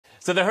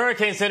So the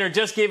Hurricane Center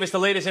just gave us the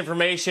latest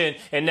information,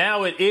 and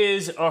now it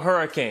is a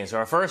hurricane. So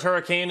our first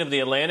hurricane of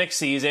the Atlantic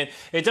season.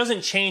 It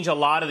doesn't change a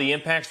lot of the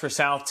impacts for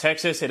South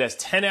Texas. It has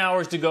 10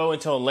 hours to go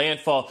until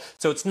landfall,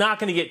 so it's not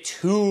going to get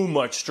too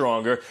much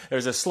stronger.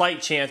 There's a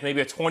slight chance,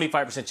 maybe a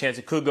 25% chance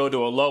it could go to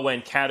a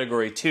low-end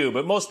Category 2,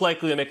 but most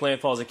likely to make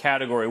landfall as a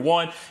Category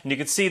 1. And you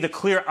can see the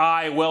clear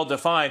eye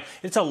well-defined.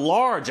 It's a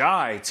large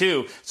eye,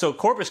 too. So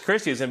Corpus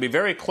Christi is going to be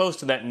very close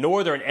to that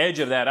northern edge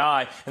of that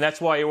eye, and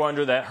that's why you're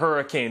under that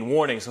hurricane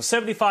warning. So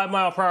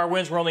 75-mile-per-hour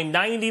winds. We're only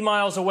 90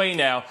 miles away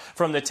now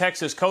from the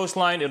Texas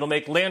coastline. It'll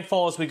make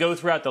landfall as we go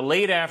throughout the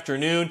late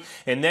afternoon,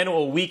 and then it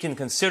will weaken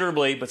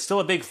considerably, but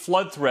still a big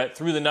flood threat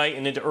through the night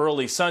and into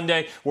early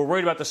Sunday. We're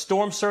worried about the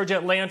storm surge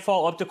at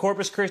landfall up to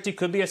Corpus Christi.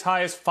 Could be as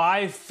high as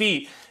 5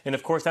 feet. And,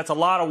 of course, that's a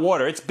lot of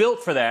water. It's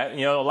built for that.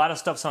 You know, a lot of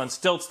stuff's on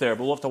stilts there,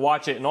 but we'll have to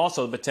watch it, and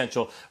also the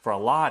potential for a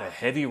lot of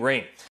heavy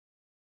rain.